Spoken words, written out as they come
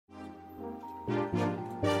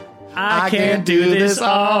I can't do this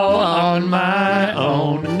all on my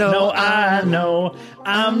own. No, I know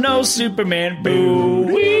I'm no Superman. Boo.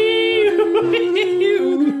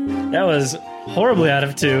 That was horribly out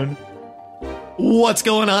of tune. What's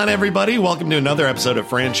going on, everybody? Welcome to another episode of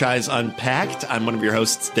Franchise Unpacked. I'm one of your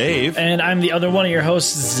hosts, Dave. And I'm the other one of your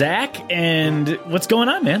hosts, Zach. And what's going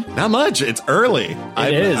on, man? Not much. It's early.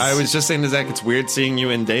 It is. I was just saying to Zach, it's weird seeing you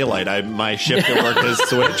in daylight. My shift at work has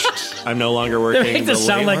switched. I'm no longer working. It makes it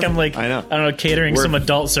sound like I'm I know. I don't know, catering some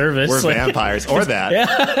adult service. We're vampires. Or that.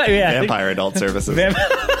 Yeah. Vampire adult services.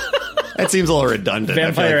 That seems a little redundant.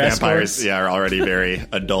 Vampire I feel like vampires, escorts. are already very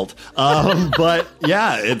adult. But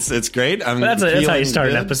yeah, it's great. That's how you start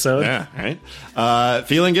an episode. Yeah, right.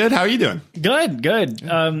 Feeling good. How are you doing? Good.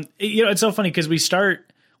 It's so funny because we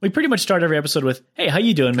pretty much start every episode with, "Hey, how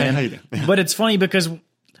you doing, man?" Hey, how you doing? Yeah. But it's funny because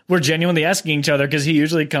we're genuinely asking each other because he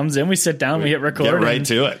usually comes in, we sit down, we hit record, Get right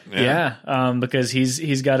to it. Yeah, because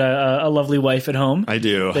he's got a lovely wife at home. I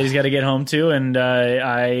do. That he's got to get home to, and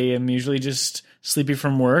I am usually just sleepy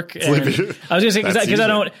from work. And I was gonna say because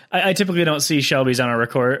I typically don't see Shelby's on our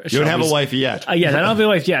record. You don't have a wife yet. Yeah, I don't have a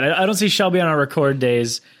wife yet. I don't see Shelby on our record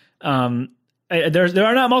days. There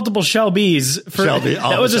are not multiple Shelbys. Shelby,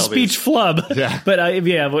 that was a Shelbys. speech flub. Yeah. But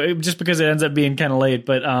just because it ends up being kind of late.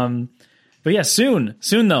 But yeah, soon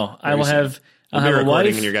though, I'll have a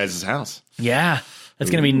wife in your guys' house. Yeah, that's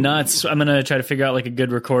gonna be nuts. I'm gonna try to figure out like a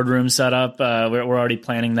good record room setup. We're already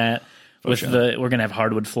planning that. We're gonna have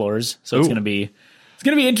hardwood floors, so it's gonna be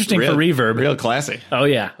interesting for reverb. Real classy. Oh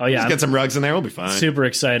yeah. Just get some rugs in there. We'll be fine. Super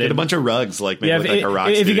excited. Get a bunch of rugs, like maybe with like a rock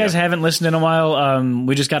If studio. you guys haven't listened in a while,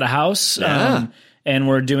 we just got a house. Yeah. And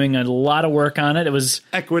we're doing a lot of work on it. It was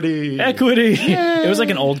equity. It was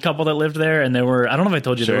like an old couple that lived there, and there were, I don't know if I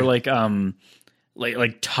told you, Sure. there were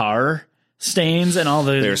like tar stains and all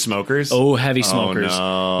the. They're smokers. Oh, heavy smokers.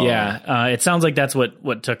 Oh, no. Yeah, it sounds like that's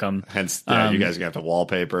what took them. Hence, you guys are gonna have to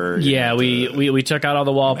wallpaper. Yeah, we took out all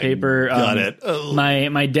the wallpaper. Got it. Oh.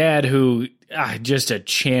 My dad, who just a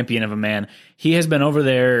champion of a man, he has been over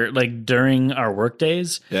there like during our work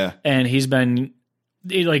days. Yeah, and he's been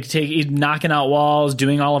he's knocking out walls,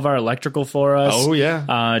 doing all of our electrical for us. Oh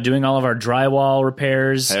yeah, doing all of our drywall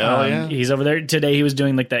repairs. Hell yeah. He's over there today. He was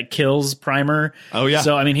doing like that Kills primer. Oh yeah.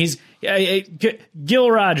 So I mean, he's Gil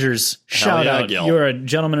Rogers. Shout out, Gil. You're a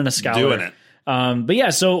gentleman and a scholar. Doing it. But yeah,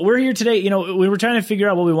 so we're here today. We were trying to figure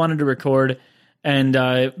out what we wanted to record, and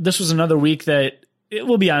this was another week that,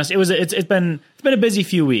 we'll be honest, it's been a busy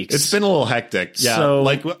few weeks. It's been a little hectic. Yeah, So,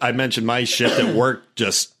 like I mentioned, my shift at work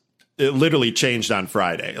it literally changed on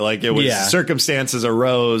Friday. Like it was circumstances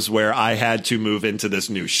arose where I had to move into this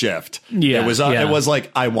new shift. Yeah, it was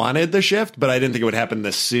like I wanted the shift, but I didn't think it would happen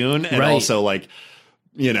this soon. And also like,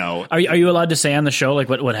 are you allowed to say on the show like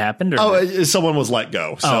what happened? Or? Someone was let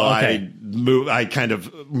go, so okay. I kind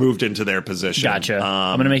of moved into their position. Gotcha.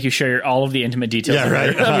 I'm going to make you share all of the intimate details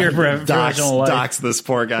of your professional life. Dox this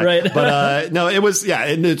poor guy. Right. But no, it was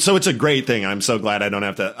so it's a great thing. I'm so glad I don't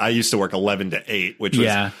have to. I used to work 11 to 8, which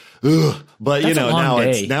was. Ugh. But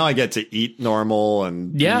That's now I get to eat normal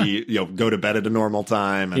and go to bed at a normal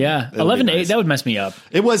time. And 11 to 8, that would mess me up.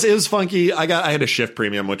 It was funky. I had a shift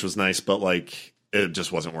premium, which was nice, but like it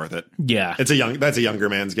just wasn't worth it. Yeah, that's a younger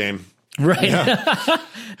man's game, right? Yeah.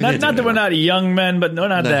 not that we're not young men, but no,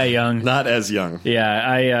 not that young. Not as young.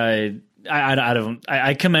 Yeah,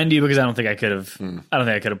 I commend you because I don't think I could have. I don't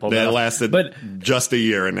think I could have pulled it off. It lasted just a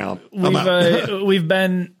year, and now we've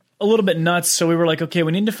been a little bit nuts. So we were like, okay,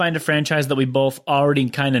 we need to find a franchise that we both already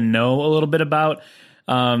kind of know a little bit about.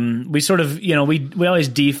 We sort of, we always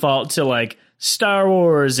default to like Star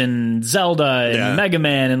Wars and Zelda and Mega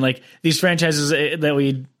Man and like these franchises that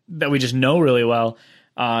we just know really well.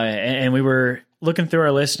 And we were looking through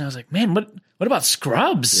our list, and I was like, man, what about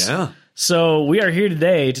Scrubs? Yeah. So we are here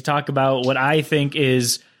today to talk about what I think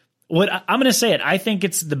is I'm going to say it. I think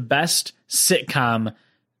it's the best sitcom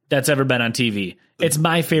that's ever been on TV. It's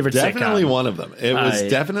my favorite sitcom. Definitely one of them. It was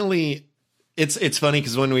definitely. It's funny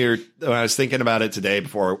because when I was thinking about it today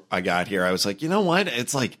before I got here, I was like, you know what?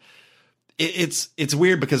 It's like it's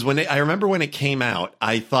weird because I remember when it came out,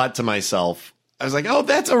 I thought to myself, I was like, oh,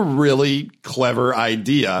 that's a really clever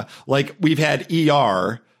idea. Like we've had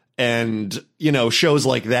ER and, shows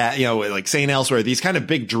like that, like St. Elsewhere, these kind of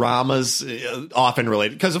big dramas often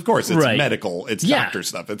related because, of course, it's medical. It's doctor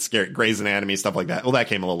stuff. It's Grey's Anatomy, stuff like that. Well, that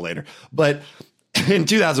came a little later. But in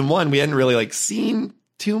 2001, we hadn't really seen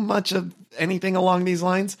too much of anything along these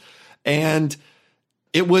lines. And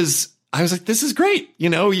I was like, this is great.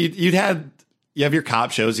 You have your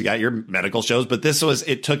cop shows, you got your medical shows, but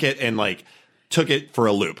it took it for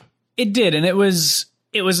a loop. It did. And it was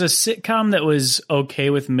it was a sitcom that was okay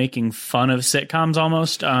with making fun of sitcoms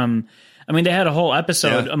almost. I mean, they had a whole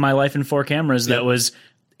episode of My Life in Four Cameras that was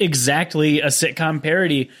exactly a sitcom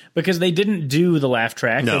parody because they didn't do the laugh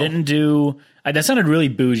track. No. They didn't do... that sounded really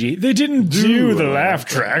bougie. They didn't do the laugh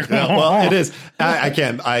track. Well, it is.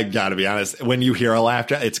 I gotta be honest. When you hear a laugh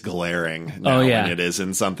track, it's glaring. Now when it is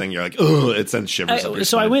in something, you're like, oh, it sends shivers up your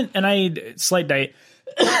spine. I went and slight diet.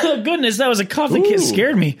 Goodness, that was a cough that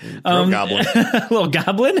scared me. Goblin. A little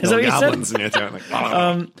goblin? Is that what you goblins said? in your throat,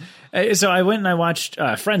 like, so I went and I watched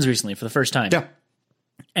Friends recently for the first time. Yeah.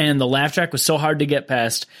 And the laugh track was so hard to get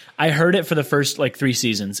past. I heard it for the first 3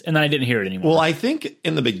 seasons, and then I didn't hear it anymore. Well, I think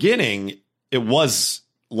in the beginning, it was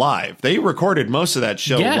live. They recorded most of that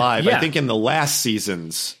show live. Yeah. I think in the last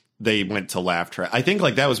seasons, they went to laugh track. I think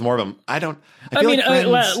that was more of a, laugh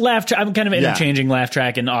track, I'm kind of interchanging laugh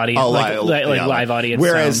track and audience, live audience.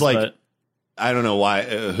 Whereas sounds, I don't know why,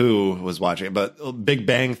 who was watching it, but Big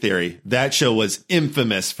Bang Theory, that show was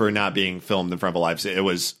infamous for not being filmed in front of a live. It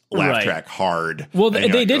was laugh track hard. Well,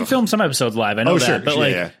 they did film some episodes live. I know that, sure. But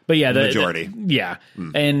the majority.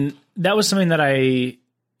 And that was something that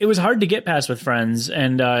it was hard to get past with Friends.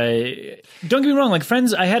 And don't get me wrong,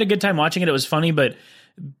 Friends, I had a good time watching it. It was funny, but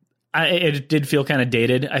it did feel kind of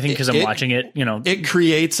dated, I think, because I'm watching it, It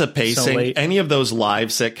creates a pacing. So late. Any of those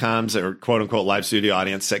live sitcoms or quote unquote live studio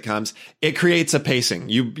audience sitcoms, it creates a pacing.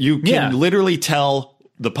 You can literally tell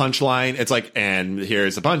the punchline. It's like, and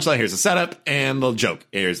here's the punchline, here's the setup and the joke.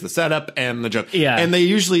 Here's the setup and the joke. Yeah. And they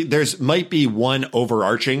usually, might be one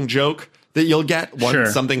overarching joke that you'll get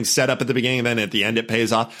something set up at the beginning and then at the end it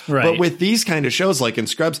pays off. Right. But with these kind of shows like in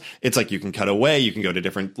Scrubs, it's like you can cut away, you can go to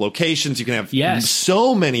different locations, you can have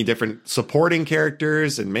so many different supporting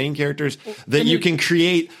characters and main characters that you can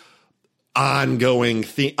create ongoing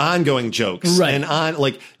jokes. Right. And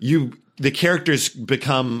the characters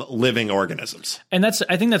become living organisms. And I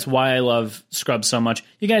think that's why I love Scrubs so much.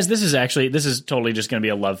 You guys, this is totally just going to be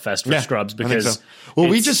a love fest for Scrubs because Well,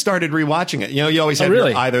 we just started rewatching it. You always have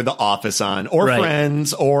either The Office on or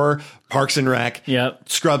Friends or Parks and Rec. Yep.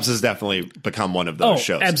 Scrubs has definitely become one of those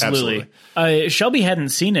shows. Absolutely. Shelby hadn't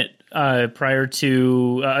seen it prior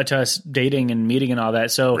to us dating and meeting and all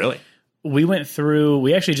that. So really? We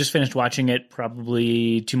actually just finished watching it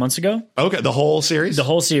probably 2 months ago. Okay. The whole series? The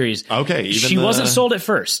whole series. Okay. She wasn't sold at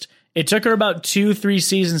first. It took her about 2-3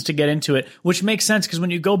 seasons to get into it, which makes sense because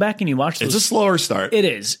when you go back and you watch it's a slower start. It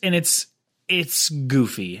is. And it's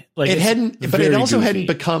goofy. But it also hadn't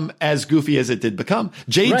become as goofy as it did become.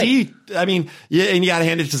 JD, I mean, and you got to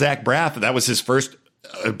hand it to Zach Braff. That was his first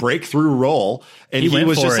breakthrough role. And he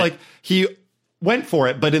was just he went for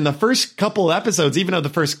it. But in the first couple episodes, even of the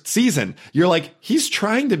first season, you're like, he's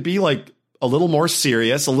trying to be a little more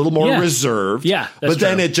serious, a little more reserved. Yeah. But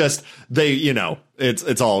then it just,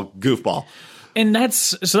 it's all goofball. And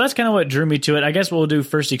that's kind of what drew me to it. I guess we'll do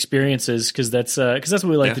first experiences because that's what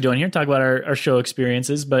we like to do on here, talk about our show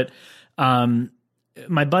experiences. But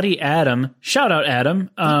my buddy Adam, shout out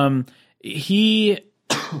Adam, he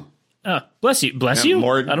bless you.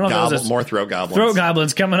 More, I don't know more throat goblins. Throat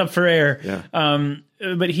goblins coming up for air. Yeah.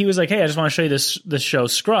 But he was like, hey, I just want to show you this show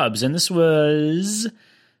Scrubs, and this was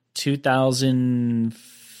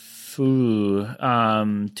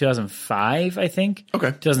 2005, I think. Okay.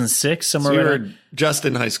 2006, somewhere. So you were just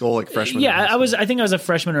in high school, like freshman. Yeah, I think I was a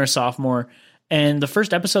freshman or a sophomore. And the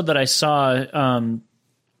first episode that I saw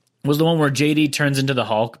was the one where JD turns into the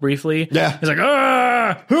Hulk briefly. Yeah. He's like,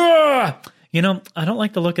 ah! I don't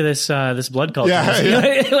like the look of this blood culture. Yeah.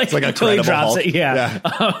 It's like a credible drops Hulk. it. Yeah.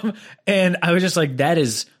 And I was just like, that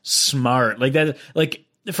is smart.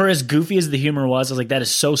 For as goofy as the humor was, I was like, that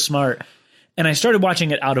is so smart. And I started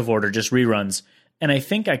watching it out of order, just reruns. And I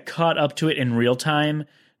think I caught up to it in real time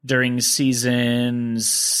during season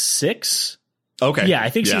 6. Okay. Yeah, I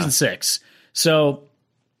think season 6. So,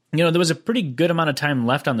 there was a pretty good amount of time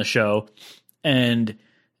left on the show.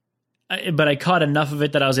 But I caught enough of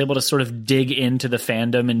it that I was able to sort of dig into the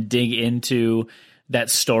fandom and dig into that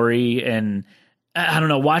story. And I don't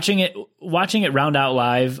know, watching it round out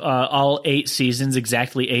live, all 8 seasons,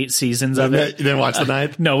 exactly 8 seasons of it. You didn't watch the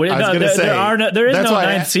 9th? No, there is no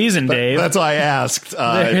 9th season, Dave. That's why I asked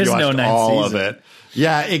if you watched all of it.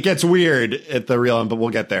 Yeah, it gets weird at the real end, but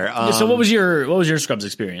we'll get there. So what was your Scrubs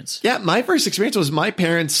experience? Yeah, my first experience was my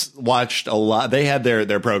parents watched a lot. They had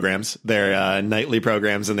their programs, their nightly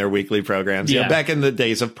programs and their weekly programs. Yeah. Back in the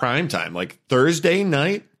days of prime time, like Thursday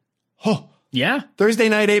night. Oh, yeah. Thursday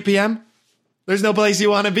night, 8 p.m. There's no place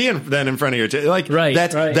you want to be in front of your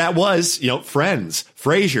that was, Friends,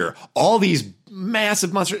 Frasier, all these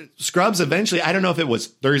massive monster Scrubs. Eventually, I don't know if it was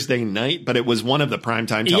Thursday night, but it was one of the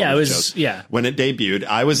primetime television shows. Yeah. When it debuted,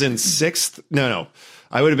 I was in 6th. No.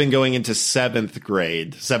 I would have been going into seventh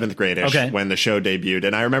grade-ish when the show debuted.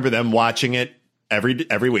 And I remember them watching it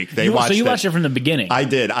every week. So you watched it from the beginning. I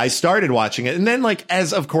did. I started watching it. And then like,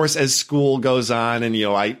 as school goes on and,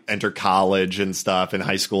 I enter college and stuff in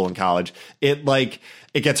high school and college, it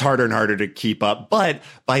gets harder and harder to keep up. But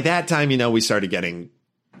by that time, we started getting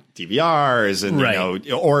DVRs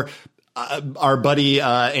and, or our buddy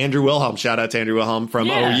Andrew Wilhelm, shout out to Andrew Wilhelm from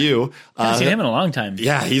OU. Haven't seen him in a long time.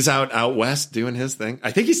 Yeah, he's out west doing his thing.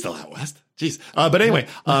 I think he's still out west. Jeez. But anyway,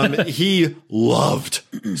 he loved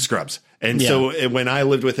Scrubs. And so when I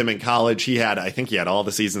lived with him in college, I think he had all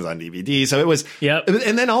the seasons on DVD. So it was,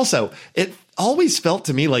 and then also it always felt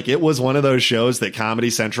to me like it was one of those shows that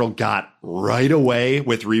Comedy Central got right away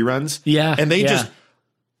with reruns. Yeah. And they just,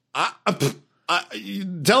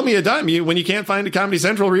 tell me a time when you can't find a Comedy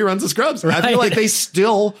Central reruns of Scrubs. Right. I feel like they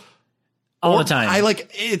still all the time.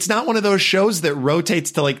 It's not one of those shows that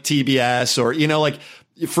rotates to like TBS or, like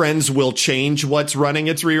Friends will change what's running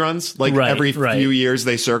its reruns. Like every few years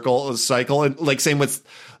they cycle. And like same with,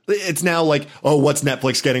 it's now like, oh, what's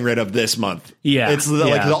Netflix getting rid of this month? Yeah. It's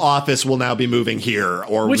like The Office will now be moving here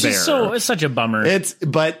or which there. It's such a bummer.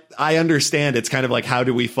 But I understand it's kind of like, how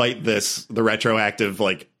do we fight the retroactive,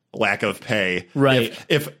 like, lack of pay. Right.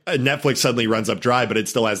 If Netflix suddenly runs up dry, but it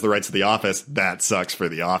still has the rights to The Office, that sucks for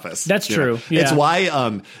The Office. That's true. Yeah. It's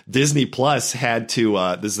why Disney Plus had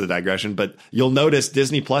to, this is a digression, but you'll notice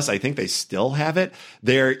Disney Plus, I think they still have it.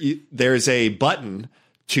 There's a button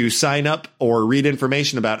to sign up or read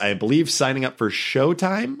information about, I believe, signing up for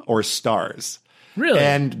Showtime or Starz. Really?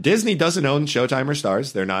 And Disney doesn't own Showtime or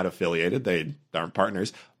Starz. They're not affiliated. They aren't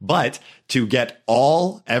partners. But to get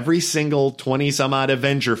every single 20 some odd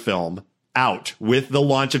Avenger film out with the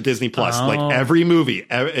launch of Disney Plus, like every movie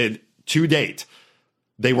to date,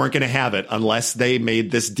 they weren't going to have it unless they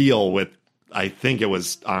made this deal with, I think it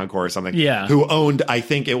was Encore or something. Yeah. Who owned, I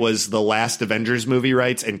think it was the last Avengers movie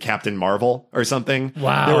rights and Captain Marvel or something.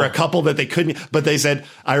 Wow. There were a couple that they couldn't, but they said,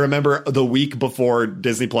 I remember the week before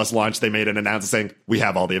Disney Plus launched, they made an announcement saying, we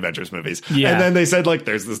have all the Avengers movies. Yeah. And then they said, like,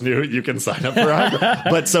 there's this new, you can sign up for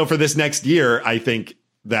But so for this next year, I think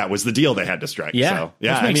that was the deal they had to strike. Yeah. So,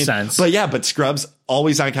 yeah. Which makes sense. But Scrubs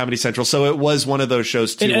always on Comedy Central. So it was one of those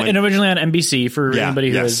shows too. And originally on NBC for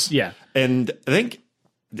anybody who is, And I think,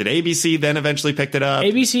 did ABC then eventually picked it up?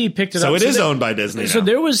 ABC picked it up. So it is owned by Disney now. So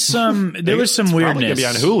there was some weirdness. Probably going to be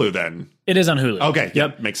on Hulu then. It is on Hulu. Okay.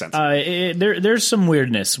 Yep. Makes sense. There's some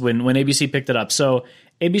weirdness when ABC picked it up. So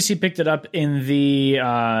ABC picked it up in the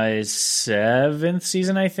 7th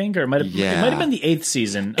season, I think, or it might have been the 8th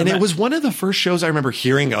season. And it was one of the first shows I remember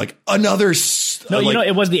hearing like another. No,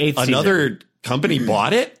 it was the 8th season. Another company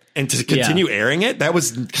bought it. And to continue airing it, that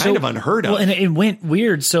was kind of unheard of. Well, and it went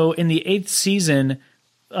weird. So in the 8th season,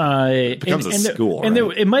 it becomes a school. And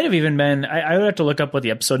it might have even been, I would have to look up what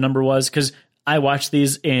the episode number was because I watched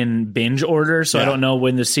these in binge order. So I don't know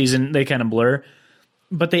when the season, they kind of blur.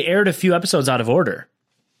 But they aired a few episodes out of order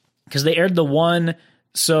because they aired the one.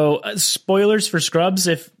 So spoilers for Scrubs.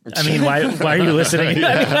 Why are you listening?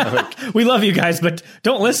 We love you guys, but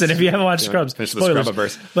don't listen if you haven't watched Scrubs. Finish the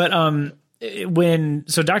Scrub-averse. But,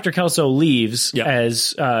 so Dr. Kelso leaves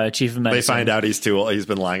as chief of medicine. They find out he's too old. He's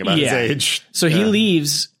been lying about his age. So he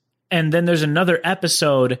leaves, and then there's another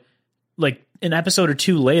episode, like an episode or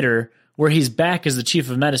two later, where he's back as the chief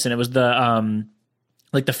of medicine. It was the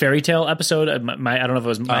like the fairy tale episode. I don't know if it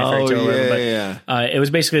was My Fairy Tale or whatever, but it was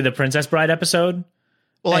basically the Princess Bride episode.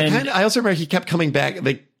 Well, I also remember he kept coming back.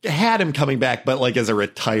 They had him coming back, but like as a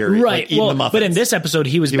retiree, right? Like eating the muffins. But in this episode,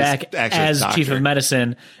 he was back as chief of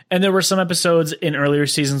medicine. And there were some episodes in earlier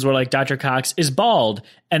seasons where like Dr. Cox is bald,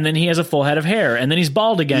 and then he has a full head of hair, and then he's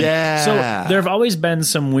bald again. Yeah. So there have always been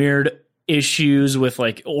some weird issues with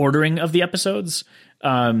like ordering of the episodes,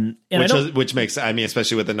 which makes,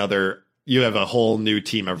 especially with another. You have a whole new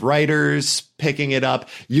team of writers picking it up.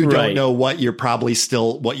 You don't know what you're probably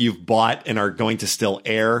what you've bought and are going to still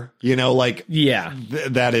air,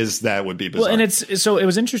 that would be bizarre. Well, and it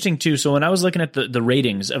was interesting too. So when I was looking at the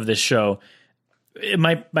ratings of this show,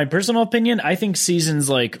 my personal opinion, I think seasons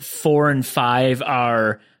like 4 and 5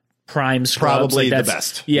 are prime Scrubs. Probably the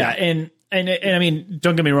best. Yeah. And I mean,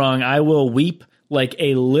 don't get me wrong. I will weep like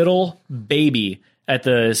a little baby at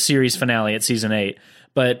the series finale at season 8.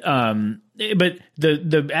 But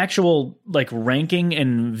the actual like ranking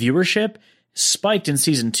and viewership spiked in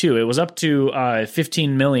season 2. It was up to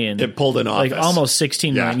 15 million. It pulled an Office, like almost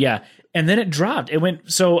 16 million. Yeah, and then it dropped. It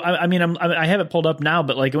went. So I have it pulled up now,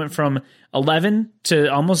 but like it went from 11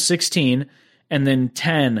 to almost 16, and then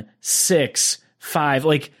 10, 6, 5.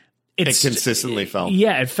 Like it consistently fell.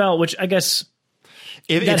 Yeah, it fell. Which I guess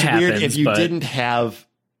it's happens, weird if you didn't have.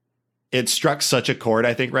 it struck such a chord,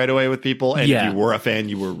 I think, right away with people. And Yeah. if you were a fan,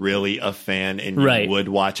 you were really a fan and you Right. would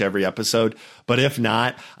watch every episode. But if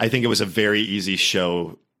not, I think it was a very easy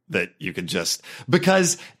show that you could just,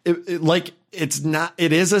 because it's not,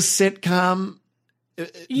 it is a sitcom.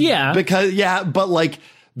 Yeah. Because, but like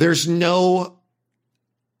there's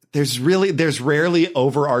rarely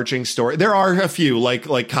overarching story. There are a few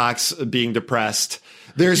like Cox being depressed.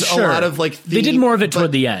 There's a lot of like they did more of it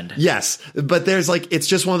toward the end. Yes, but there's like it's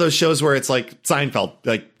just one of those shows where it's like Seinfeld,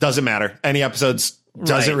 like doesn't matter. Any episodes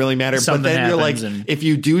doesn't really matter. Something but then you're like, happens if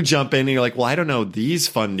you do jump in and you're like, well, I don't know these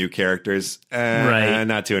fun new characters. Right.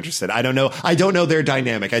 Not too interested. I don't know their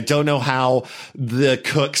dynamic. I don't know how the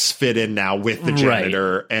cooks fit in now with the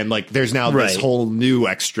janitor. And like there's now this whole new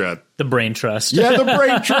extra. The brain trust. Yeah, the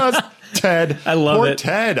brain trust. Ted. I love Poor it.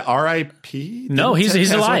 Ted. R.I.P. No,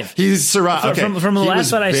 he's alive. He's survived. Okay. From the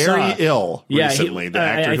last that I saw. He was very ill recently, the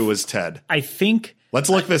actor who was Ted. I think. Let's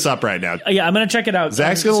look this up right now. Yeah, I'm going to check it out.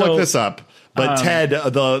 Zach's going to look this up. But Ted,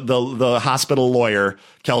 the hospital lawyer,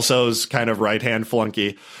 Kelso's kind of right-hand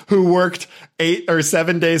flunky, who worked 8 or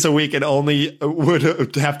 7 days a week and only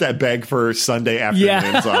would have to beg for Sunday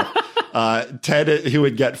afternoons off. Ted, who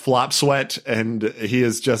would get flop sweat, and he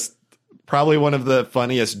is just probably one of the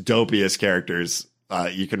funniest, dopiest characters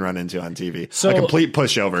you can run into on TV. So a complete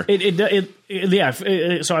pushover.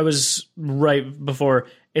 So I was right before.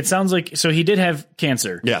 It sounds like, so he did have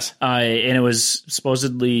cancer. Yes. And it was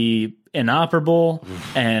supposedly inoperable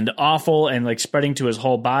and awful and like spreading to his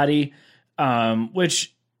whole body,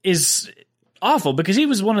 which is awful because he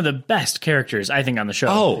was one of the best characters, I think, on the show.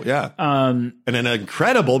 Oh, yeah. And an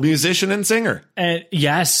incredible musician and singer. And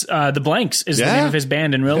yes, the Blanks is the name of his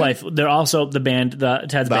band in real life. They're also the band,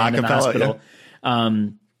 Ted's band in the hospital. Yeah.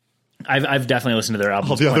 I've definitely listened to their albums.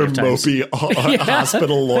 All the other mopey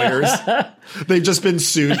hospital lawyers. They've just been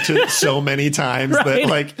sued so many times that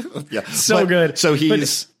like, good. So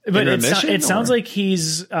he's but in remission, it sounds like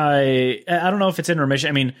he's, I don't know if it's in remission.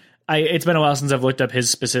 I mean, it's been a while since I've looked up his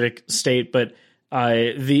specific state, but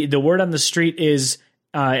the word on the street is,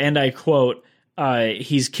 and I quote,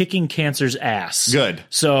 he's kicking cancer's ass. Good.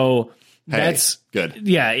 So that's good.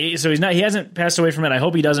 Yeah. So he hasn't passed away from it. I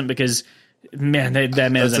hope he doesn't, because man,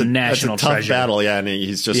 that man is a national that's a tough treasure. battle. Yeah. And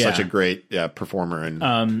he's just such a great performer.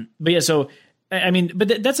 And but yeah, so I mean,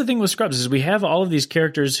 but that's the thing with Scrubs is we have all of these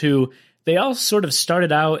characters who they all sort of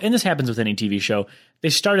started out, and this happens with any TV show. They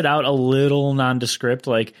started out a little nondescript.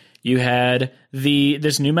 Like you had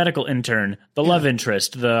this new medical intern, the love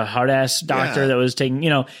interest, the hard ass doctor that was taking,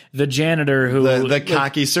 the janitor who the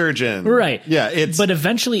cocky surgeon, right? Yeah, but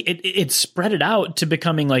eventually it spread it out to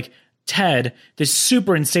becoming like Ted, this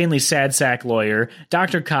super insanely sad sack lawyer,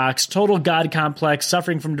 Dr. Cox, total God complex,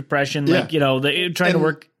 suffering from depression, trying to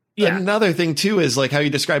work. Yeah. Another thing too is like how you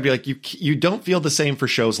described, you're like you don't feel the same for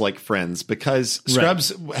shows like Friends, because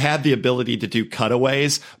Scrubs had the ability to do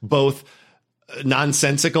cutaways, both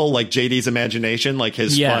nonsensical, like JD's imagination, like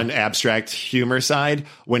his fun abstract humor side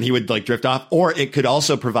when he would like drift off, or it could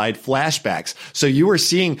also provide flashbacks. So you were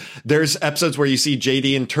seeing, there's episodes where you see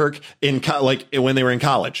JD and Turk in like when they were in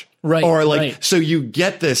college. Right. Or like, so you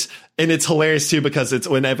get this, and it's hilarious too, because it's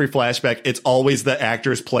when every flashback, it's always the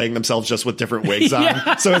actors playing themselves just with different wigs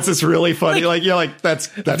on. So it's this really funny, like, you're like, that's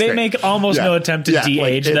they great. make almost no attempt to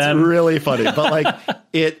de-age them. It's really funny, but like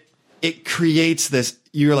it creates this,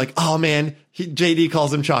 you're like, oh man, JD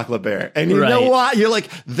calls him Chocolate Bear. And you know what? You're like,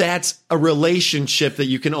 that's a relationship that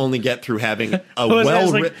you can only get through having a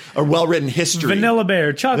well-written history. Vanilla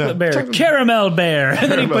Bear, Chocolate Bear, Caramel Bear.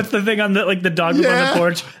 And then he puts the thing on the dog on the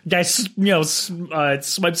porch. Guy,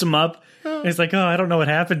 swipes him up. And he's like, oh, I don't know what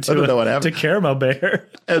happened to Caramel Bear.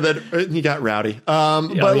 And then he got rowdy.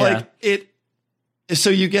 So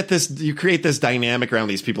you get this, you create this dynamic around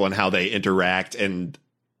these people and how they interact, and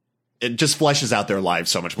it just fleshes out their lives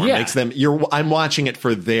so much more. It makes them, I'm watching it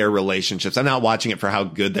for their relationships. I'm not watching it for how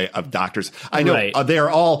good of doctors. I know they are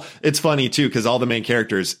all, it's funny too, because all the main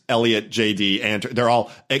characters, Elliot, JD, and they're all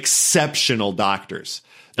exceptional doctors.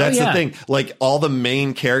 That's the thing. Like all the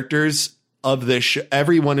main characters of this show,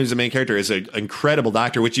 everyone who's a main character is an incredible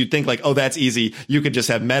doctor, which you'd think like, oh, that's easy. You could just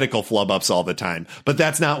have medical flub-ups all the time. But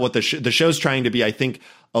that's not what the show's trying to be, I think,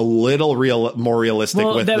 a little more realistic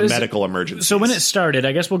with the medical emergencies. So when it started,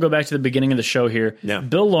 I guess we'll go back to the beginning of the show here. Yeah.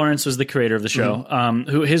 Bill Lawrence was the creator of the show,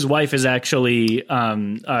 who his wife is actually, why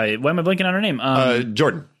am I blanking on her name?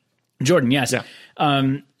 Jordan. Jordan, yes. Yeah.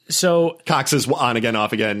 So Cox is on again,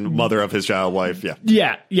 off again, mother of his child wife. Yeah.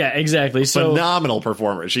 Yeah, exactly. So phenomenal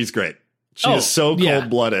performer. She's great. She is so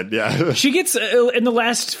cold-blooded. Yeah. She gets in the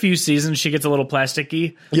last few seasons, she gets a little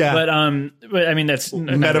plasticky. Yeah. But I mean, that's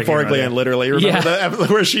metaphorically and literally. Remember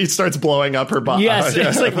where she starts blowing up her body? Yes.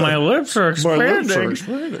 It's like, my lips are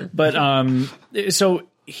expanding. But so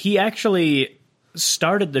he actually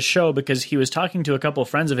started the show because he was talking to a couple of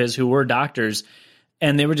friends of his who were doctors,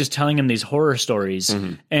 and they were just telling him these horror stories.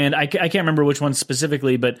 Mm-hmm. And I can't remember which ones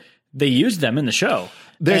specifically, but they used them in the show.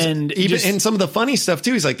 And even some of the funny stuff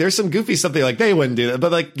too. He's like, there's some goofy stuff they wouldn't do that,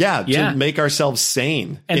 but to make ourselves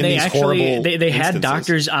sane. And in they these actually they had instances.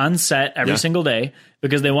 doctors on set every single day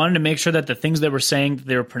because they wanted to make sure that the things they were saying, that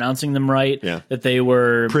they were pronouncing them right, that they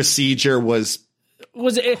were procedure was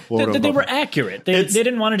that they were accurate. They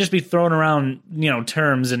didn't want to just be throwing around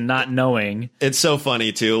terms and not knowing. It's so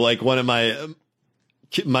funny too. Like one of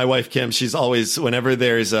my wife, Kim, she's always, whenever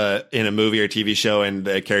there's in a movie or TV show and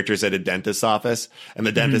the character's at a dentist's office and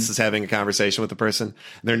the dentist is having a conversation with the person,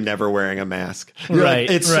 they're never wearing a mask. Right.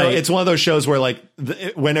 It's one of those shows where like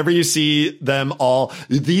whenever you see them all,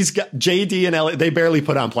 these guys, JD and Elliot, they barely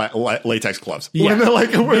put on latex gloves. Yeah.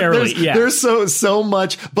 There's so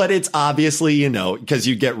much, but it's obviously, because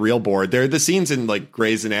you get real bored. There are the scenes in like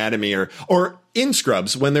Grey's Anatomy or in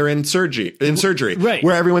Scrubs when they're in surgery, right,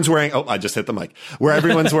 where everyone's wearing, I just hit the mic, where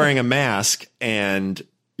everyone's wearing a mask and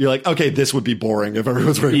you're like, okay, this would be boring if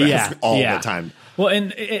everyone's wearing a mask all the time. Well,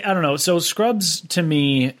 and I don't know. So Scrubs, to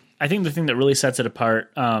me, I think the thing that really sets it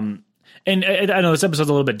apart, and I know this episode's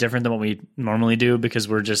a little bit different than what we normally do because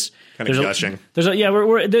we're just kind of gushing. This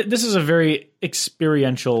is a very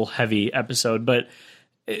experiential heavy episode, but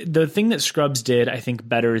the thing that Scrubs did, I think,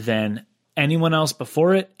 better than anyone else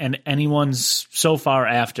before it and anyone so far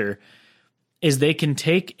after, is they can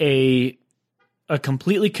take a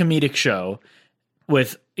completely comedic show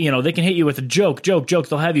with, they can hit you with a joke.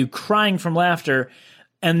 They'll have you crying from laughter.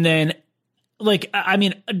 And then on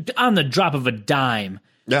the drop of a dime,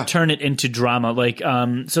 turn it into drama. Like,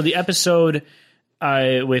 so the episode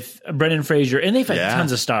with Brendan Fraser, and they've had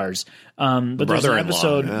tons of stars. But there's an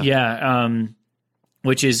episode,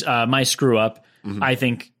 which is My Screw Up. Mm-hmm. I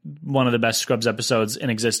think one of the best Scrubs episodes in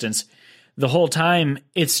existence. The whole time,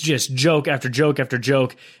 it's just joke after joke after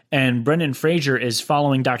joke, and Brendan Fraser is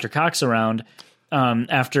following Dr. Cox around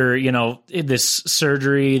after this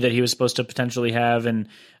surgery that he was supposed to potentially have, and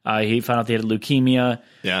he found out he had leukemia.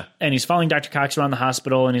 Yeah, and he's following Dr. Cox around the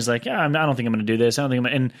hospital, and he's like, I don't think I'm going to do this. I don't think I'm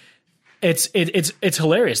gonna. And it's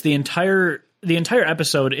hilarious. The entire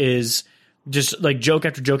episode is just like joke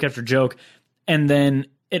after joke after joke, and then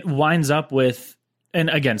it winds up with, and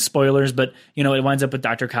again, spoilers, but it winds up with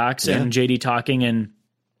Dr. Cox and JD talking, and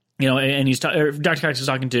and he's Dr. Cox is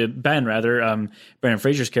talking to Ben, Brendan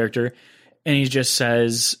Fraser's character, and he just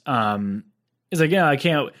says, he's like, I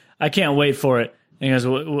can't wait for it. And he goes,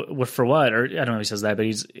 what for what? Or I don't know if he says that, but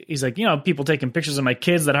he's like, people taking pictures of my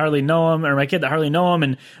kids that hardly know him, or my kid that hardly know him,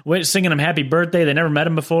 and singing him happy birthday. They never met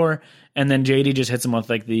him before. And then JD just hits him with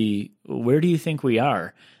like where do you think we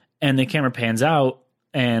are? And the camera pans out,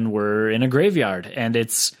 and we're in a graveyard, and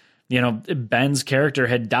it's, Ben's character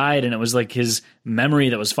had died, and it was like his memory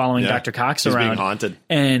that was following Dr. Cox around. He's being haunted.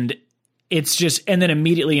 And it's just, and then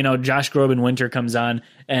immediately, Josh Groban Winter comes on,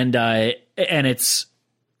 and it's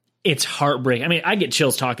heartbreaking. I mean, I get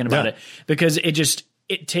chills talking about it because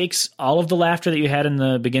it takes all of the laughter that you had in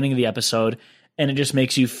the beginning of the episode, and it just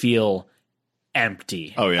makes you feel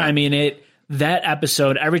empty. Oh yeah. I mean, that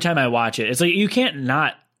episode, every time I watch it, it's like, you can't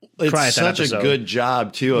not cry at that episode. It's such a good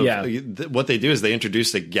job too. What they do is they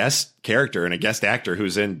introduce a guest character and a guest actor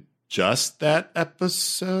who's in just that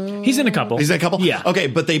episode. He's in a couple. Yeah. Okay,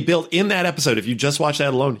 but they built in that episode. If you just watch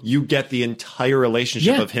that alone, you get the entire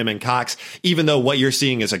relationship of him and Cox. Even though what you're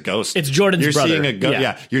seeing is a ghost. It's Jordan's brother.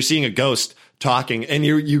 You're seeing a ghost talking, and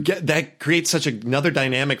you get that creates such another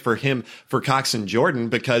dynamic for Cox and Jordan,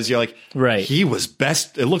 because you're like, he was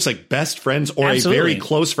it looks like best friends, or a very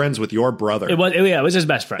close friends with your brother. It was his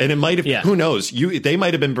best friend, and it might have who knows, they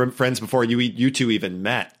might have been friends before you two even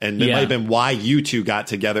met, and it might have been why you two got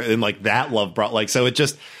together, and like that love brought so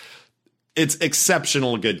it's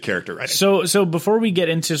exceptional good character writing. So before we get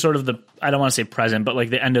into sort of I don't want to say present, but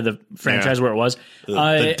like the end of the franchise where it was,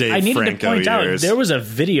 I needed to point out there was a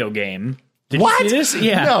video game. Did you see this?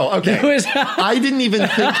 Yeah. No, okay. I didn't even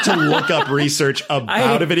think to look up research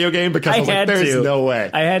about a video game because I was like, there's no way.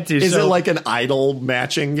 I had to. Is it like an idol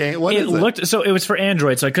matching game? What is it? So it was for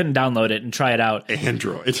Android, so I couldn't download it and try it out.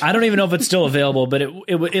 Android. I don't even know if it's still available, but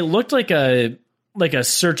it looked like a like a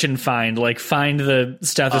search and find, like find the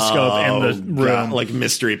stethoscope in the room. God, like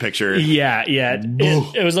mystery picture. Yeah.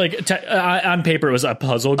 It was like on paper, it was a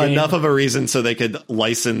puzzle game. Enough of a reason so they could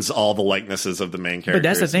license all the likenesses of the main characters. But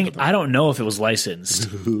that's the thing. I don't know if it was licensed.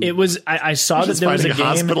 It was. I saw that there was a game.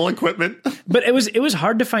 Hospital equipment. But it was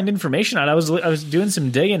hard to find information on. I was doing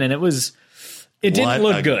some digging, and it didn't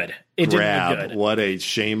look good. It didn't look good. What a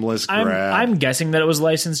shameless grab. I'm guessing that it was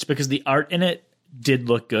licensed because the art in it did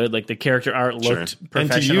look good. Like the character art looked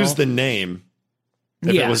professional. And to use the name,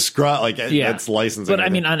 if it was it's licensing. But I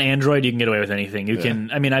mean, on Android, you can get away with anything. You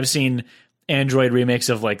can. I mean, I've seen Android remakes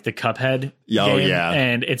of like the Cuphead game,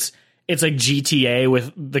 and it's like GTA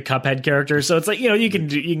with the Cuphead character. So it's like, you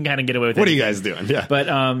can kind of get away with it. What are you guys doing? Yeah. But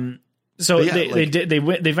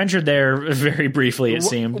they ventured there very briefly, it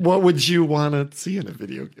seemed. What would you want to see in a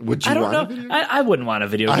video? Would you want a video game? I wouldn't want a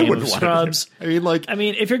video game of Scrubs. I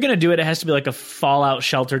mean, if you're going to do it, it has to be like a Fallout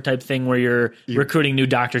Shelter type thing where you're recruiting new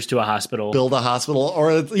doctors to a hospital. Build a hospital,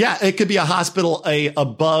 or it could be a hospital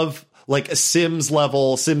above like a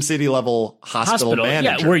SimCity level hospital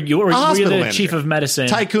manager. Yeah, where you're the chief of medicine.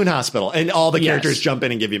 Tycoon Hospital, and all the characters jump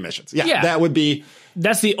in and give you missions. Yeah. That would be...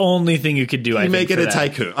 That's the only thing you could do. I think make it a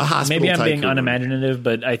tycoon, a hospital. Maybe I'm tycoon. being unimaginative,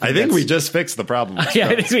 but I think we just fixed the problem. I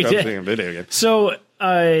think we did. A video game. So,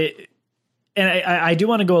 and I do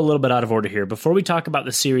want to go a little bit out of order here. Before we talk about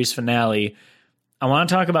the series finale, I want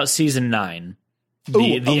to talk about season 9,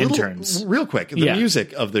 the interns. Real quick, the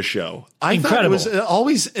music of the show. I Incredible. thought it was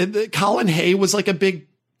always Colin Hay was like a big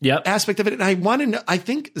aspect of it, and I want to know. I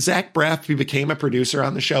think Zach Braff became a producer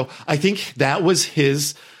on the show. I think that was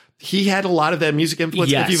his. He had a lot of that music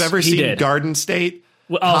influence. Yes, if you've ever seen Garden State,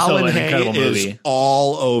 Colin Hay is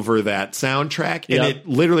all over that soundtrack, and it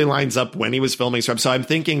literally lines up when he was filming Scrubs. So I'm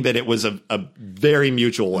thinking that it was a very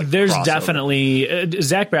mutual. There's crossover. Definitely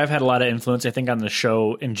Zach Braff had a lot of influence, I think, on the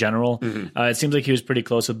show in general. Mm-hmm. It seems like he was pretty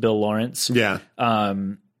close with Bill Lawrence. Yeah.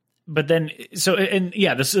 But then, the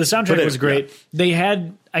soundtrack was great. Yeah.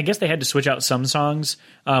 They had to switch out some songs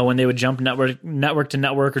when they would jump network to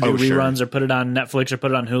network or do reruns or put it on Netflix or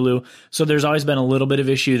put it on Hulu. So there's always been a little bit of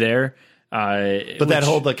issue there. But that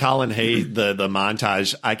whole the Colin Hay the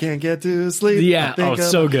montage, I can't get to sleep. Yeah,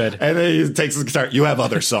 so good. And then he takes his guitar. You have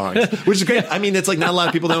other songs, which is great. I mean, it's like not a lot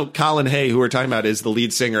of people know Colin Hay, who we're talking about, is the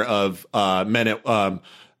lead singer of Men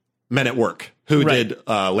at Work. Who did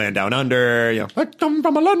Land Down Under? I come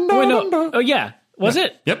from a Land Down Under. Oh yeah, was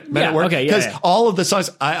it? Yep, Men at Work. Okay, because all of the songs,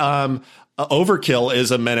 Overkill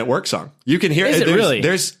is a Men at Work song. You can hear it. Really?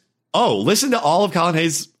 Listen to all of Colin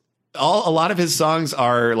Hay's. A lot of his songs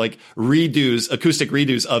are like acoustic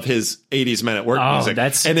redos of his '80s Men at Work music,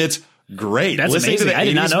 and it's great. That's Listen amazing. to the I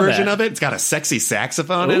did not 80s know version that. of it. It's got a sexy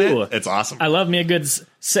saxophone in it. It's awesome. I love me a good.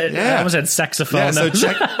 I almost had saxophone.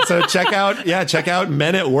 Yeah, check out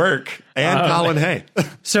Men at Work and Colin Hay.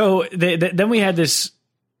 So then we had this,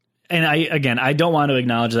 and I don't want to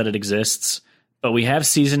acknowledge that it exists, but we have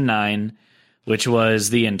season 9. Which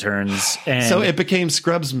was the interns. And so it became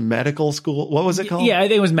Scrubs Medical School. What was it called? Yeah, I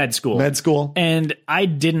think it was Med School. Med School. And I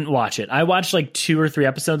didn't watch it. I watched like 2 or 3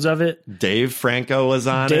 episodes of it. Dave Franco was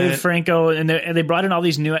on it. Dave Franco, and they brought in all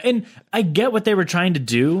these new... And I get what they were trying to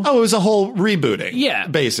do. Oh, it was a whole rebooting. Yeah.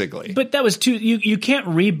 Basically. But that was too... You can't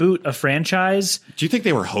reboot a franchise. Do you think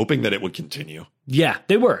they were hoping that it would continue? Yeah,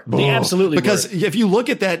 they were. They absolutely were. Because if you look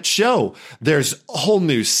at that show, there's whole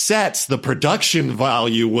new sets. The production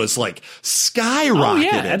value was like skyrocketed. Oh,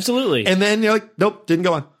 yeah, absolutely. And then you're like, nope, didn't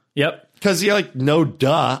go on. Yep. Because you're like, no,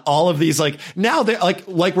 duh. All of these, like, now they're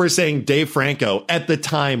like we're saying, Dave Franco at the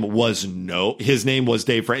time his name was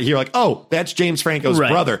Dave Franco. You're like, oh, that's James Franco's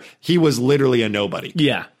brother. He was literally a nobody.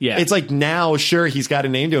 Yeah, yeah. It's like now, sure, he's got a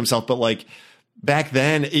name to himself, but like, back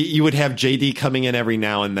then, you would have JD coming in every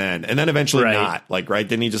now and then eventually not. Like, right?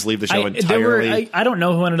 Didn't he just leave the show entirely? I don't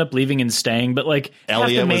know who ended up leaving and staying, but like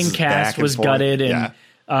Elliot, half the main cast was gutted. And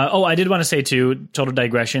I did want to say too, total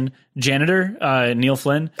digression, janitor Neil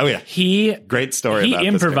Flynn. Oh yeah, great story. He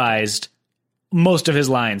improvised most of his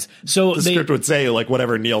lines. So the script would say like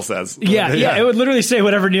whatever Neil says. Yeah, it would literally say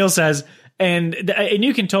whatever Neil says, and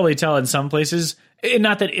you can totally tell in some places.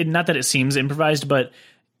 Not that it seems improvised, but.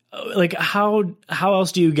 Like how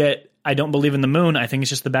else do you get I don't believe in the moon, I think it's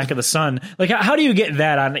just the back of the sun. Like how do you get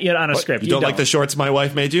that on a script? You don't like the shorts my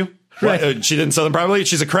wife made you? Right. She didn't sew them properly.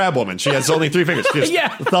 She's a crab woman. She has only 3 fingers. She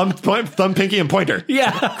has thumb, pinky, and pointer.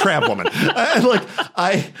 Yeah, crab woman.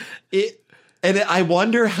 And I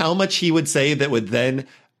wonder how much he would say that would then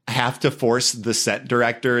have to force the set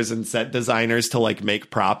directors and set designers to like make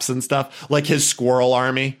props and stuff, like his squirrel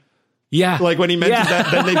army. Yeah. Like when he mentions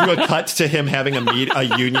that, then they do a cut to him having a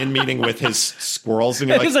union meeting with his squirrels. And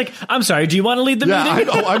you're He's like, I'm sorry, do you want to lead the meeting?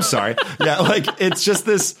 I'm sorry. Yeah, like it's just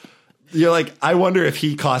this. You're like, I wonder if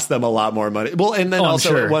he cost them a lot more money. Well, and then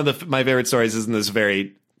also one of my favorite stories isn't this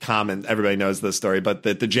very common. Everybody knows this story, but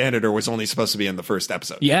that the janitor was only supposed to be in the first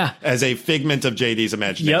episode. Yeah, as a figment of JD's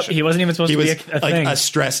imagination. Yep, he wasn't even supposed to be a like thing. A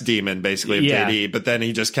stress demon, basically, of JD. But then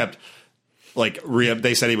he just kept. Like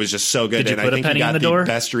they said he was just so good, and I think he got the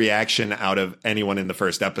best reaction out of anyone in the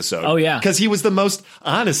first episode. Oh yeah, because he was the most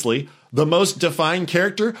defined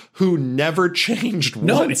character who never changed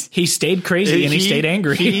once. He stayed crazy and he stayed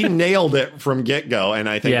angry. He nailed it from get go, and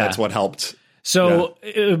I think that's what helped. So,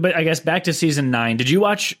 but I guess back to season 9. Did you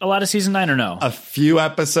watch a lot of season 9 or no? A few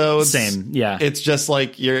episodes. Same, yeah. It's just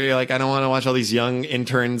like you're like, I don't want to watch all these young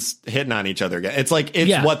interns hitting on each other again. It's like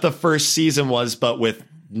it's what the first season was, but with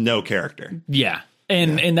no character. Yeah.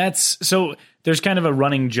 And that's so there's kind of a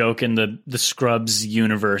running joke in the Scrubs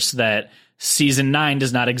universe that season 9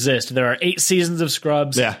 does not exist. There are 8 seasons of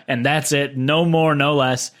Scrubs and that's it. No more, no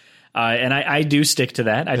less. And I do stick to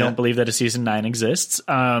that. I don't believe that a season 9 exists.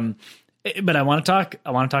 But I want to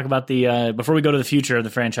talk about the before we go to the future of the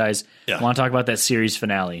franchise, I want to talk about that series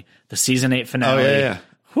finale, the season 8 finale. Oh yeah.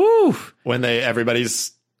 Whew. When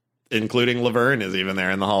everybody's including Laverne is even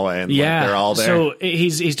there in the hallway, and like, they're all there. So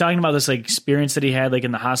he's talking about this like experience that he had like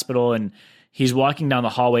in the hospital, and he's walking down the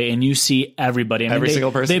hallway, and you see everybody. Every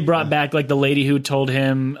single person. They brought back like the lady who told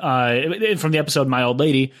him from the episode "My Old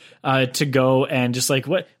Lady" to go and just like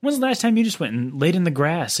when's the last time you just went and laid in the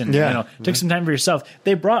grass and took some time for yourself?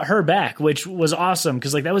 They brought her back, which was awesome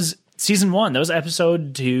because like that was season 1. That was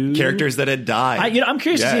episode 2. Characters that had died. I'm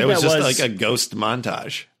curious to see if it was that just was like a ghost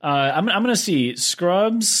montage. I'm gonna see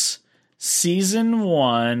Scrubs season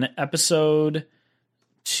 1 episode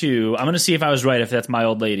 2. I'm gonna see if I was right. If that's My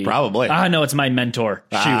Old Lady, probably. No, it's My Mentor.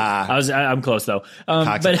 Shoot, I'm close though.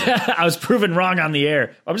 But I was proven wrong on the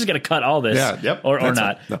air. I'm just gonna cut all this, or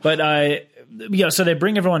not. No. But so they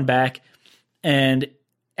bring everyone back, and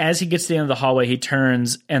as he gets to the end of the hallway, he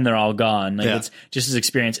turns and they're all gone. Like it's just his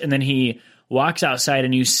experience, and then he walks outside,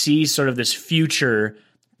 and you see sort of this future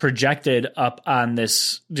projected up on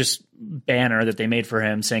this just banner that they made for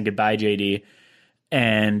him saying goodbye, JD.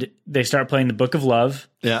 And they start playing the Book of Love.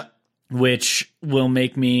 Yeah. Which will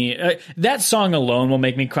make me that song alone will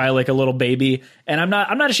make me cry like a little baby. And I'm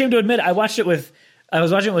not ashamed to admit I was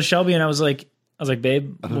watching it with Shelby, and I was like,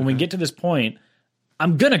 babe, when we get to this point,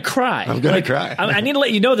 I'm gonna cry. Cry. I need to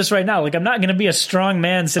let you know this right now. Like, I'm not gonna be a strong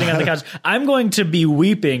man sitting on the couch. I'm going to be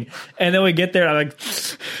weeping. And then we get there, and I'm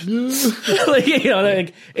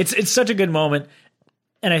like, it's such a good moment.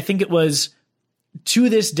 And I think it was, to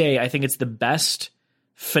this day, I think it's the best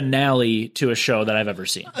finale to a show that I've ever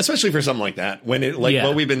seen. Especially for something like that. When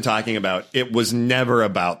what we've been talking about, it was never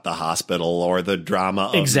about the hospital or the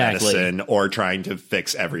drama of medicine or trying to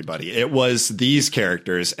fix everybody. It was these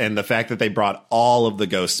characters and the fact that they brought all of the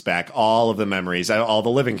ghosts back, all of the memories, all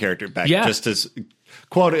the living characters back, just to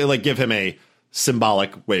quote, like give him a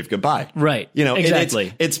symbolic wave goodbye. Right.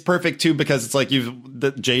 Exactly. It's perfect too, because it's like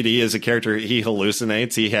JD is a character. He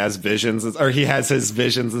hallucinates. He has visions, or he has his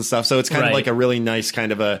visions and stuff. So it's kind of like a really nice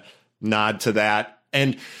kind of a nod to that.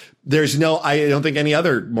 And I don't think any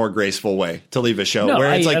other more graceful way to leave a show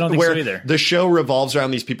where it's like, I don't think so either. The show revolves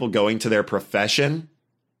around these people going to their profession.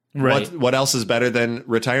 Right. What else is better than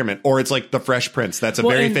retirement? Or it's like The Fresh Prince. That's a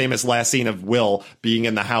very famous last scene of Will being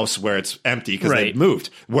in the house where it's empty because they've moved.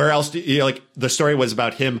 Where else the story was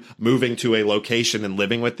about him moving to a location and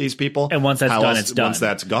living with these people. And once that's done, it's done. Once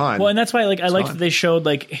that's gone. Well, and that's why I liked that they showed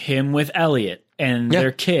like him with Elliot and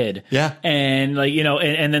their kid. Yeah. And like,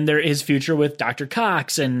 and then there is future with Dr.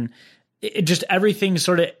 Cox, and it just everything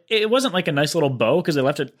sort of, it wasn't like a nice little bow because they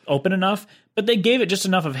left it open enough, but they gave it just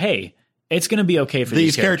enough of, hey, it's going to be okay for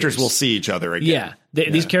these characters. Will see each other again. Yeah,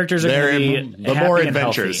 these characters are going to be more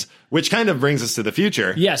adventures, which kind of brings us to the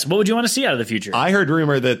future. Yes, what would you want to see out of the future? I heard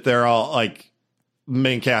rumor that they're all like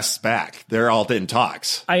main cast's back. They're all in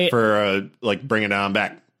talks for bringing it on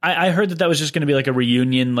back. I heard that was just going to be like a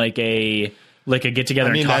reunion, like a get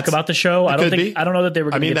together and talk about the show. I don't know that they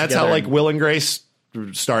were. That's how like Will and Grace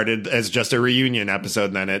started as just a reunion episode,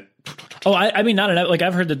 and then it. Oh,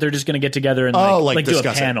 I've heard that they're just going to get together and do a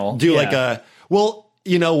panel.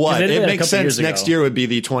 You know what? It makes sense. Next year would be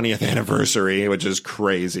the 20th anniversary, which is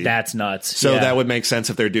crazy. That's nuts. So that would make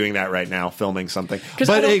sense if they're doing that right now, filming something.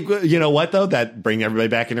 But you know what, though? That bring everybody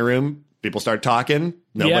back in a room. People start talking.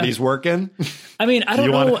 Nobody's working. I mean, I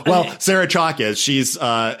don't know. Well, Sarah Chalke is. She's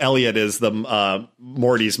Elliot is the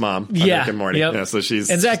Morty's mom. Yeah, Rick and Morty. Yep. Yeah, so she's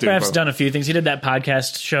and Zach Braff's done a few things. He did that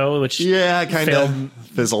podcast show, which kind of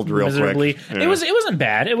fizzled real miserably. quick. Yeah. It wasn't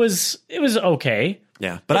bad. It was okay.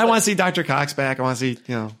 Yeah, but I want to see Dr. Cox back. I want to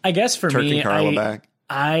see I guess for Turk me, and Carla back.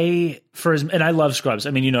 And I love Scrubs.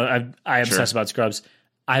 I mean, I obsess about Scrubs.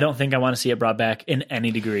 I don't think I want to see it brought back in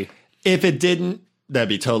any degree. If it didn't, that'd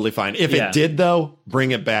be totally fine. If it did, though,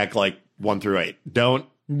 bring it back like 1 through 8. Don't.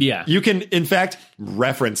 Yeah. You can, in fact,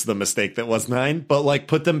 reference the mistake that was 9, but like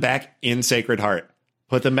put them back in Sacred Heart.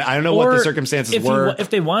 Put them back. I don't know what the circumstances were. If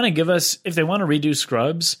they want to redo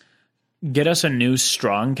Scrubs, get us a new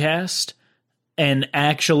strong cast and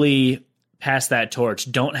actually pass that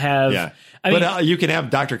torch. Don't have. Yeah. But you can have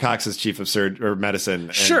Dr. Cox as chief of surgery or medicine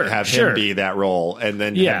and have him be that role, and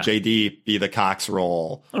then have JD be the Cox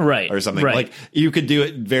role, right, or something. Like you could do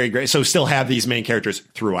it very great. So still have these main characters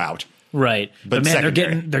throughout, right? But man,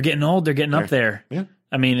 they're getting old. They're getting up there. Yeah,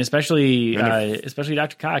 I mean, especially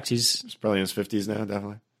Dr. Cox. He's probably in his 50s now,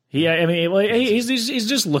 definitely. Yeah, I mean, well, he's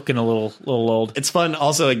just looking a little old. It's fun.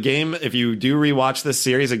 Also, a game, if you do rewatch this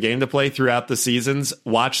series, a game to play throughout the seasons,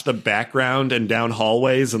 watch the background and down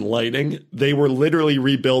hallways and lighting. They were literally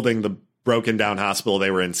rebuilding the broken down hospital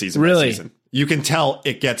they were in season by season. You can tell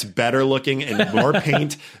it gets better looking and more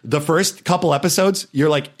paint. The first couple episodes, you're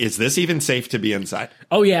like, is this even safe to be inside?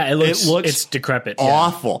 Oh, yeah. It looks it's decrepit.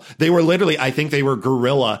 Awful. Yeah. They were literally, I think they were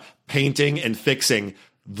guerrilla painting and fixing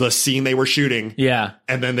the scene they were shooting,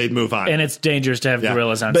 and then they'd move on. And it's dangerous to have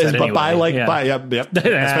gorillas on set anyway. But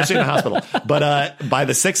especially in a hospital. But by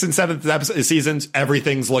the 6th and 7th seasons,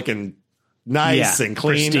 everything's looking nice and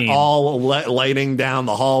clean, pristine. All lighting down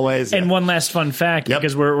the hallways. And one last fun fact,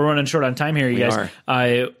 because we're running short on time here, you guys.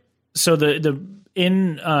 So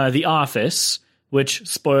the Office, which,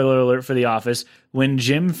 spoiler alert for The Office, when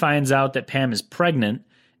Jim finds out that Pam is pregnant,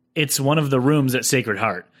 it's one of the rooms at Sacred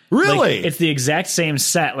Heart. Really? Like, it's the exact same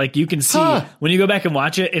set. Like you can see when you go back and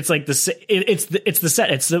watch it, it's like it's the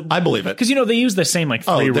set. It's the I believe it because they use the same like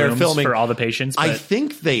 3 rooms for all the patients. But I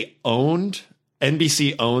think they owned.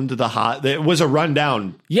 NBC owned it was a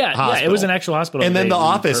rundown hospital. It was an actual hospital. And then the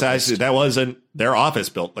Office, that wasn't their office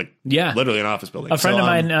built, literally an office building. A friend of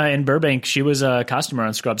mine in Burbank, she was a costumer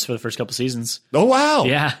on Scrubs for the first couple seasons. Oh, wow.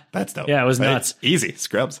 Yeah. That's dope. Yeah, it was nuts. Easy.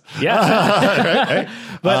 Scrubs. Yeah.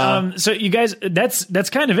 But so you guys, that's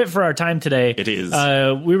kind of it for our time today. It is.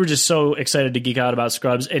 We were just so excited to geek out about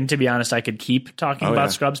Scrubs. And to be honest, I could keep talking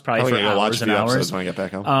about Scrubs probably for hours and hours. When I get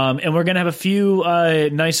back home. And we're going to have a few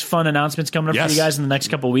nice, fun announcements coming up for you guys in the next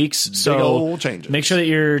couple weeks. So big old changes. Make sure that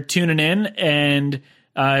you're tuning in. And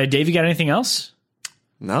Dave, you got anything else?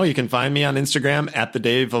 No, you can find me on Instagram at the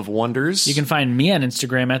Dave of Wonders. You can find me on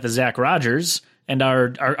Instagram at the Zach Rogers, and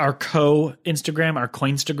our Instagram, our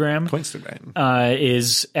Coinstagram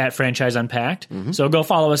is at Franchise Unpacked. Mm-hmm. So go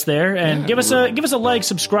follow us there and give us a like,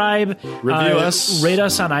 subscribe, review us, rate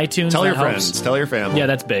us on iTunes. Tell your friends, tell your family. Yeah,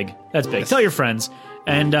 that's big. Yes. Tell your friends,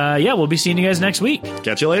 and we'll be seeing you guys next week.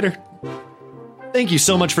 Catch you later. Thank you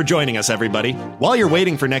so much for joining us, everybody. While you're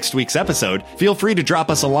waiting for next week's episode, feel free to drop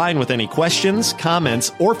us a line with any questions,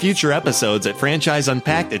 comments, or future episodes at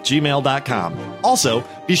franchiseunpacked@gmail.com. Also,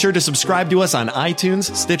 be sure to subscribe to us on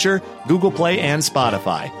iTunes, Stitcher, Google Play, and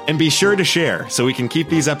Spotify. And be sure to share so we can keep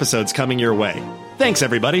these episodes coming your way. Thanks,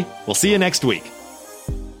 everybody. We'll see you next week.